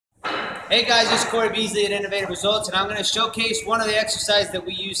Hey guys, it's Corey Beasley at Innovative Results, and I'm going to showcase one of the exercises that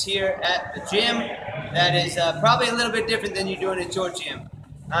we use here at the gym that is probably a little bit different than you're doing at your gym.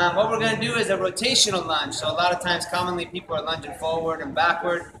 What we're going to do is a rotational lunge. So a lot of times, commonly people are lunging forward and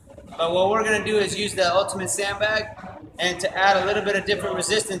backward, but what we're going to do is use the ultimate sandbag and to add a little bit of different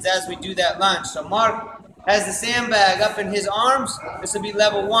resistance as we do that lunge. So Mark has the sandbag up in his arms. This will be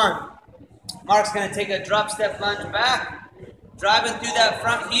level 1. Mark's going to take a drop step lunge back, driving through that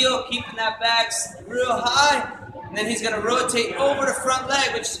front heel, keeping that bag real high, and then he's going to rotate over the front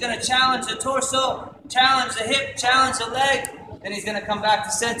leg, which is going to challenge the torso, challenge the hip, challenge the leg. Then he's going to come back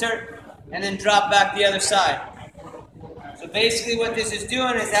to center and then drop back the other side. So basically what this is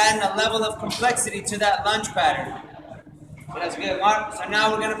doing is adding a level of complexity to that lunge pattern. So that's good, Mark. So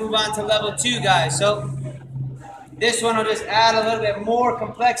now we're going to move on to level 2, guys. So this one will just add a little bit more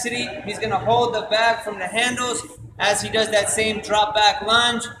complexity. He's going to hold the bag from the handles as he does that same drop back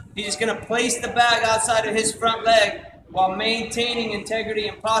lunge. He's just going to place the bag outside of his front leg while maintaining integrity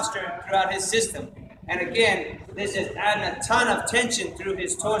and posture throughout his system. And again, this is adding a ton of tension through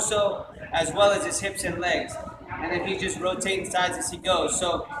his torso as well as his hips and legs. And then he's just rotating sides as he goes.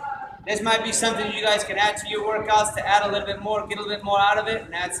 So this might be something you guys can add to your workouts to add a little bit more, get a little bit more out of it,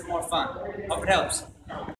 and add some more fun. Hope it helps.